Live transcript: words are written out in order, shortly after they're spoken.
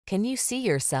Can you see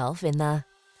yourself in the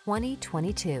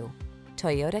 2022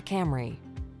 Toyota Camry?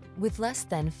 With less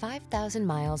than 5,000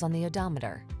 miles on the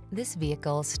odometer, this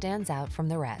vehicle stands out from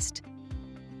the rest.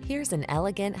 Here's an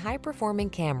elegant,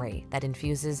 high-performing Camry that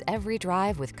infuses every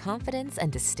drive with confidence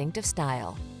and distinctive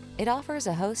style. It offers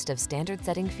a host of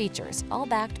standard-setting features, all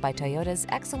backed by Toyota's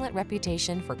excellent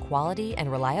reputation for quality and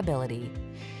reliability.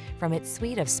 From its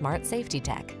suite of smart safety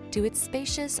tech, to its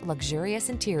spacious, luxurious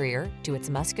interior, to its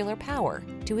muscular power,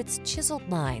 to its chiseled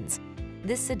lines,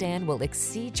 this sedan will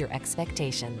exceed your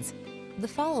expectations. The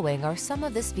following are some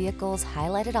of this vehicle's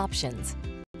highlighted options: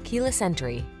 keyless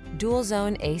entry,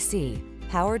 dual-zone AC,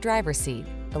 power driver seat,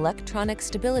 electronic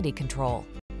stability control,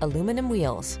 aluminum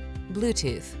wheels,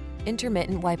 Bluetooth,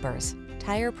 intermittent wipers,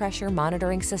 tire pressure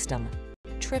monitoring system,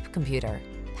 trip computer,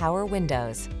 power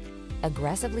windows.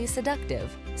 Aggressively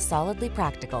seductive, solidly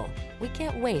practical. We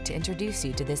can't wait to introduce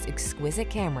you to this exquisite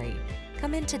Camry.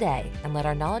 Come in today and let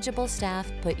our knowledgeable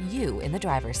staff put you in the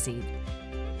driver's seat.